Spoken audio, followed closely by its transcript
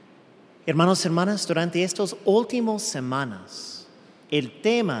Hermanos y hermanas, durante estas últimas semanas, el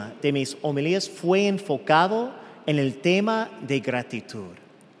tema de mis homilías fue enfocado en el tema de gratitud.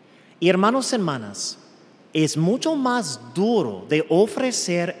 Y hermanos y hermanas, es mucho más duro de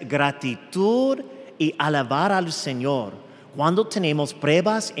ofrecer gratitud y alabar al Señor cuando tenemos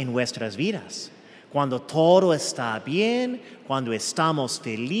pruebas en nuestras vidas. Cuando todo está bien, cuando estamos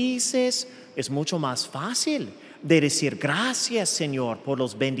felices, es mucho más fácil de decir gracias, Señor, por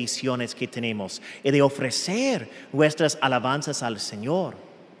las bendiciones que tenemos y de ofrecer nuestras alabanzas al Señor.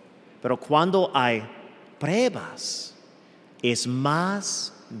 Pero cuando hay pruebas, es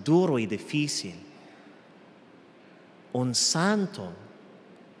más duro y difícil. Un santo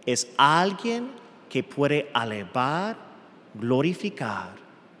es alguien que puede alabar, glorificar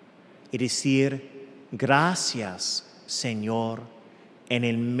y decir gracias, Señor, en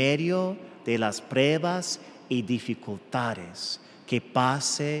el medio de las pruebas y dificultades que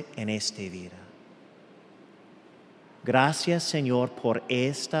pase en esta vida. Gracias, Señor, por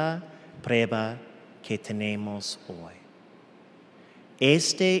esta prueba que tenemos hoy.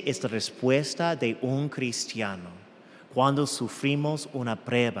 Esta es la respuesta de un cristiano cuando sufrimos una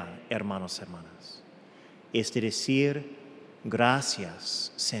prueba, hermanos y hermanas. Es de decir,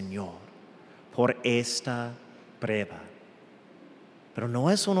 gracias, Señor, por esta prueba. Pero no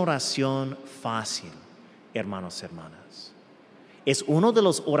es una oración fácil, hermanos y hermanas. Es una de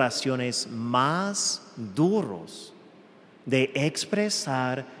las oraciones más duros de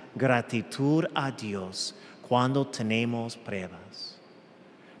expresar gratitud a Dios cuando tenemos pruebas.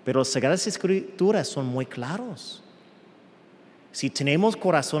 Pero las Sagradas Escrituras son muy claros. Si tenemos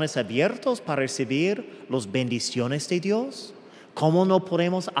corazones abiertos para recibir las bendiciones de Dios, ¿cómo no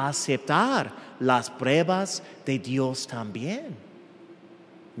podemos aceptar las pruebas de Dios también?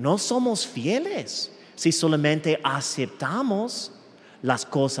 No somos fieles si solamente aceptamos las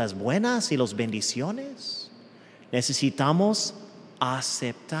cosas buenas y las bendiciones. Necesitamos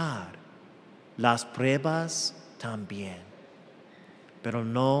aceptar las pruebas también. Pero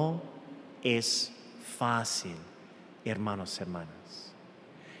no es fácil, hermanos y hermanas.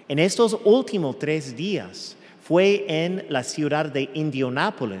 En estos últimos 3 días fue en la ciudad de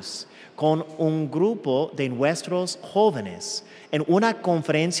Indianápolis con un grupo de nuestros jóvenes en una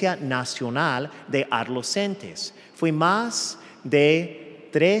conferencia nacional de adolescentes. Fue más de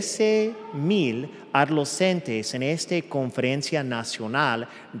 13,000 adolescentes en esta conferencia nacional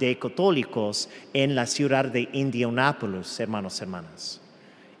de católicos en la ciudad de Indianápolis, hermanos y hermanas.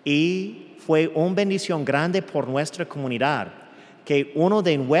 Y fue una bendición grande por nuestra comunidad que uno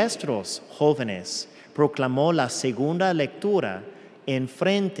de nuestros jóvenes proclamó la segunda lectura en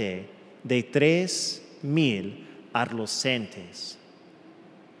frente de 3,000 adolescentes.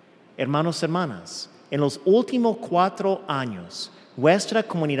 Hermanos y hermanas, en los últimos 4 años, nuestra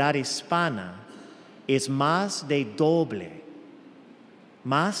comunidad hispana es más de doble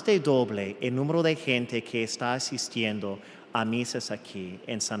el número de gente que está asistiendo a misas aquí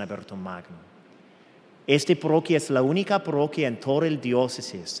en San Alberto Magno. Esta parroquia es la única parroquia en toda el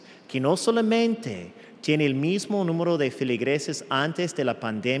diócesis que no solamente tiene el mismo número de feligreses antes de la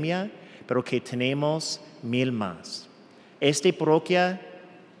pandemia, pero que tenemos 1,000 más. Esta parroquia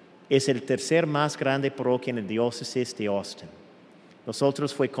es el tercer más grande parroquia en el diócesis de Austin.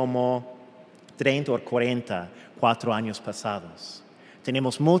 Nosotros fue como 30 o 40 4 años pasados.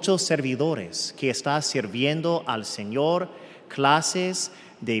 Tenemos muchos servidores que están sirviendo al Señor, clases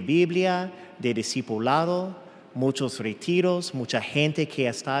de Biblia, de discipulado, muchos retiros, mucha gente que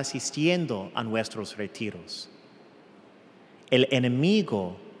está asistiendo a nuestros retiros. El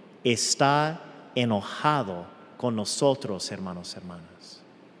enemigo está enojado con nosotros, hermanos y hermanas.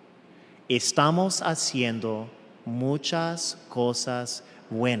 Estamos haciendo muchas cosas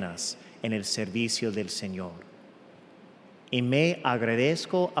buenas en el servicio del Señor. Y me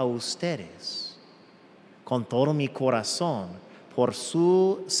agradezco a ustedes con todo mi corazón por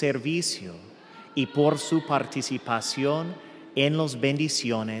su servicio y por su participación en las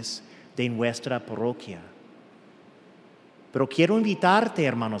bendiciones de nuestra parroquia. Pero quiero invitarte,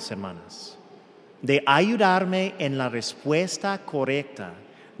 hermanos y hermanas, de ayudarme en la respuesta correcta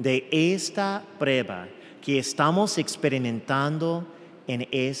de esta prueba que estamos experimentando en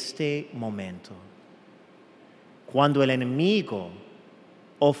este momento. Cuando el enemigo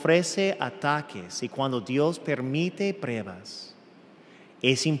ofrece ataques y cuando Dios permite pruebas,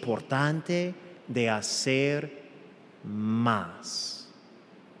 es importante de hacer más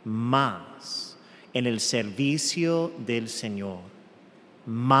en el servicio del Señor,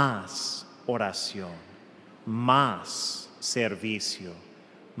 más oración, más servicio,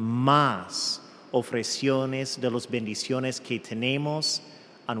 más ofrecciones de las bendiciones que tenemos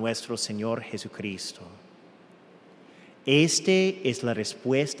a nuestro Señor Jesucristo. Esta es la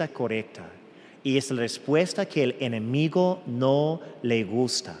respuesta correcta y es la respuesta que el enemigo no le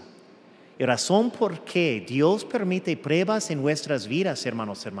gusta. Y razón por qué Dios permite pruebas en nuestras vidas,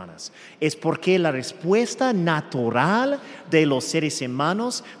 hermanos y hermanas, es porque la respuesta natural de los seres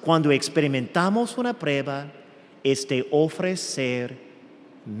humanos cuando experimentamos una prueba es de ofrecer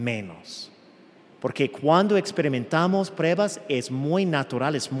menos. Porque cuando experimentamos pruebas es muy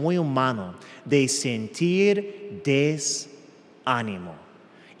natural, es muy humano de sentir desánimo.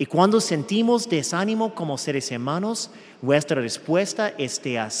 Y cuando sentimos desánimo como seres humanos, nuestra respuesta es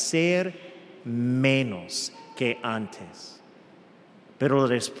de hacer menos que antes. Pero la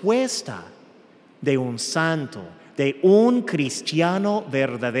respuesta de un santo, de un cristiano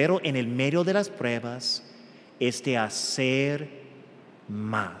verdadero en el medio de las pruebas, es de hacer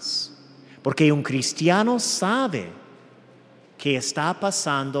más. Porque un cristiano sabe que está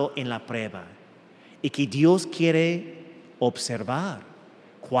pasando en la prueba y que Dios quiere observar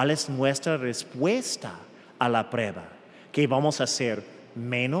cuál es nuestra respuesta a la prueba. ¿Que vamos a hacer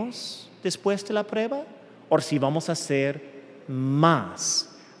menos después de la prueba? ¿O si vamos a hacer más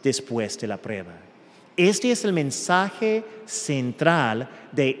después de la prueba? Este es el mensaje central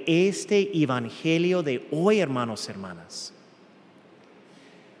de este evangelio de hoy, hermanos y hermanas.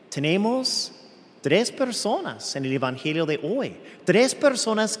 Tenemos 3 personas en el evangelio de hoy, 3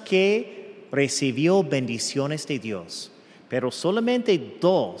 personas que recibió bendiciones de Dios, pero solamente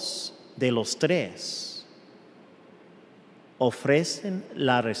 2 de los 3 ofrecen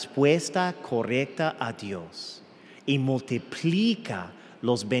la respuesta correcta a Dios y multiplica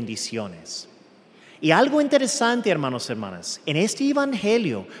las bendiciones. Y algo interesante, hermanos y hermanas, en este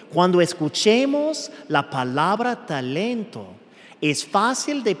evangelio, cuando escuchemos la palabra talento, es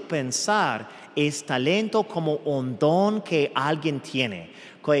fácil de pensar es talento como un don que alguien tiene.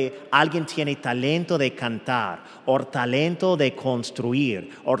 Que alguien tiene talento de cantar, o talento de construir,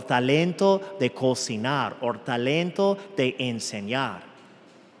 o talento de cocinar, o talento de enseñar.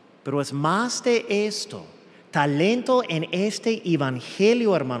 Pero es más de esto. Talento en este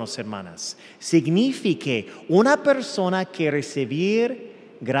evangelio, hermanos y hermanas, significa una persona que recibir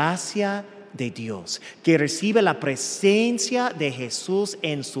gracia de Dios, que recibe la presencia de Jesús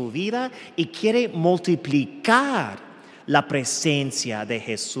en su vida y quiere multiplicar la presencia de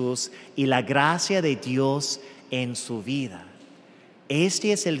Jesús y la gracia de Dios en su vida.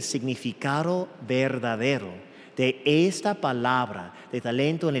 Este es el significado verdadero de esta palabra de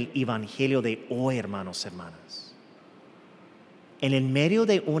talento en el evangelio de hoy, hermanos y hermanas. En el medio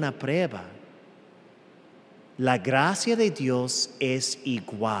de una prueba, la gracia de Dios es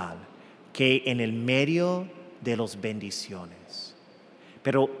igual que en el medio de las bendiciones.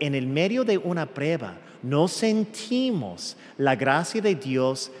 Pero en el medio de una prueba no sentimos la gracia de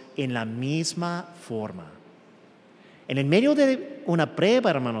Dios en la misma forma. En el medio de una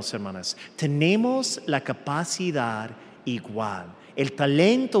prueba, hermanos y hermanas, tenemos la capacidad igual, el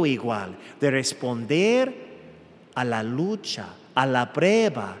talento igual de responder a la lucha, a la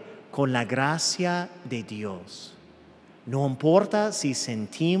prueba con la gracia de Dios. No importa si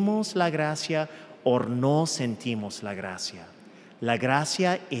sentimos la gracia o no sentimos la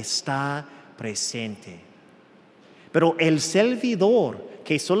gracia está presente. Pero el servidor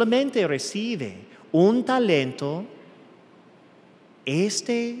que solamente recibe un talento,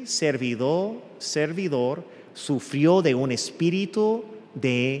 este servidor sufrió de un espíritu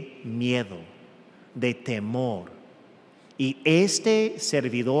de miedo, de temor. Y este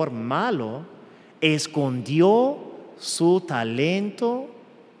servidor malo escondió su talento.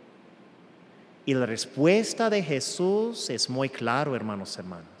 Y la respuesta de Jesús es muy clara, hermanos y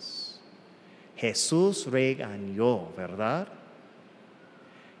hermanas. Jesús regañó, ¿verdad?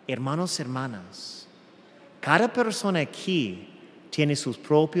 Hermanos y hermanas, cada persona aquí tiene sus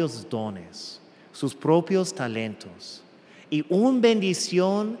propios dones, sus propios talentos. Y una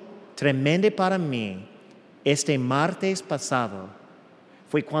bendición tremenda para mí este martes pasado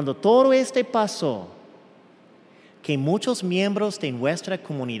fue cuando todo esto pasó, que muchos miembros de nuestra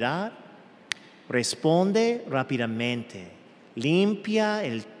comunidad responde rápidamente,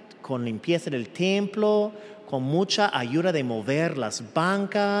 con limpieza del templo, con mucha ayuda de mover las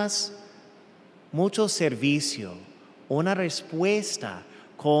bancas, mucho servicio, una respuesta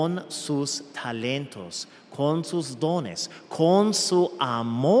con sus talentos, con sus dones, con su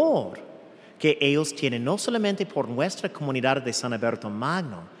amor que ellos tienen, no solamente por nuestra comunidad de San Alberto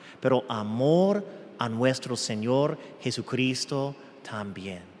Magno, pero amor a nuestro Señor Jesucristo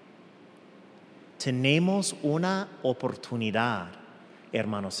también. Tenemos una oportunidad,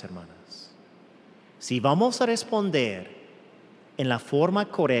 hermanos y hermanas. Si vamos a responder en la forma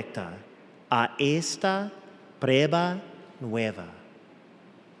correcta a esta prueba nueva,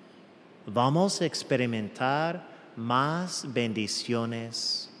 vamos a experimentar más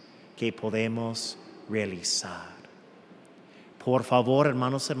bendiciones que podemos realizar. Por favor,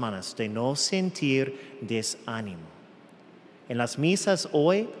 hermanos y hermanas, de no sentir desánimo. En las misas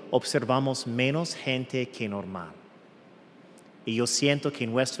hoy observamos menos gente que normal. Y yo siento que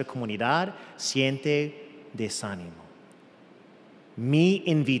nuestra comunidad siente desánimo. Mi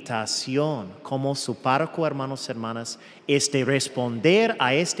invitación como su párroco, hermanos y hermanas, es de responder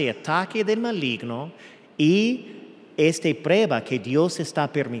a este ataque del maligno y esta prueba que Dios está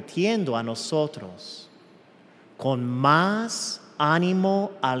permitiendo a nosotros con más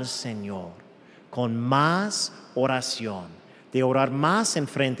ánimo al Señor, con más oración, de orar más en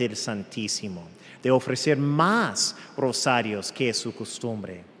frente del Santísimo, de ofrecer más rosarios que es su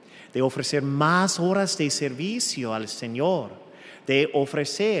costumbre, de ofrecer más horas de servicio al Señor, de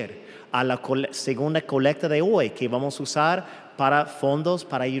ofrecer a la segunda colecta de hoy que vamos a usar para fondos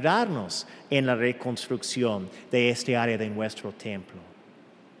para ayudarnos en la reconstrucción de este área de nuestro templo.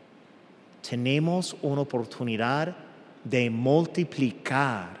 Tenemos una oportunidad de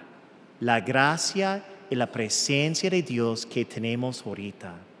multiplicar la gracia y la presencia de Dios que tenemos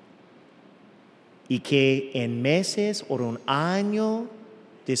ahorita. Y que en meses o un año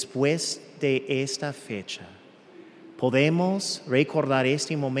después de esta fecha, podemos recordar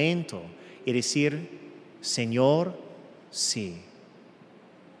este momento y decir, Señor, sí,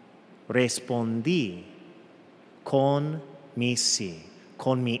 respondí con mi sí,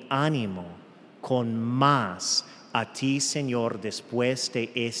 con mi ánimo, con más a ti, Señor, después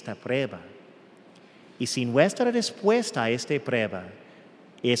de esta prueba. Y si nuestra respuesta a esta prueba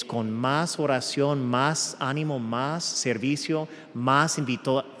es con más oración, más ánimo, más servicio, más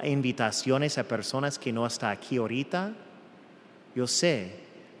invitaciones a personas que no están aquí ahorita, yo sé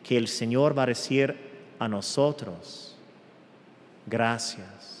que el Señor va a decir a nosotros,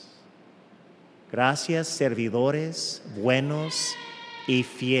 gracias. Gracias, servidores buenos y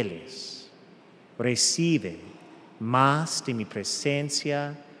fieles. Recibe más de mi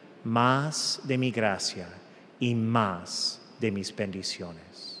presencia, más de mi gracia y más de mis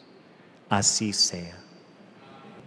bendiciones. Así sea.